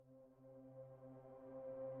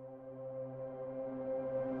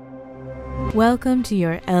Welcome to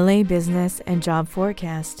your LA Business and Job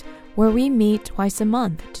Forecast, where we meet twice a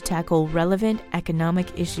month to tackle relevant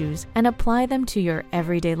economic issues and apply them to your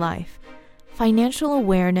everyday life. Financial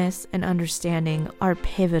awareness and understanding are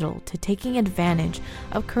pivotal to taking advantage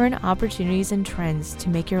of current opportunities and trends to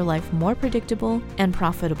make your life more predictable and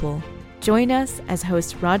profitable. Join us as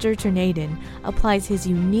host Roger Tornadin applies his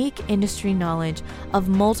unique industry knowledge of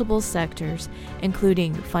multiple sectors,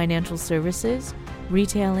 including financial services,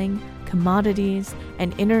 retailing, commodities,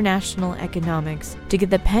 and international economics to get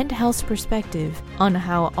the penthouse perspective on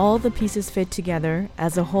how all the pieces fit together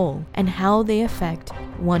as a whole and how they affect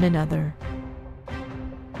one another.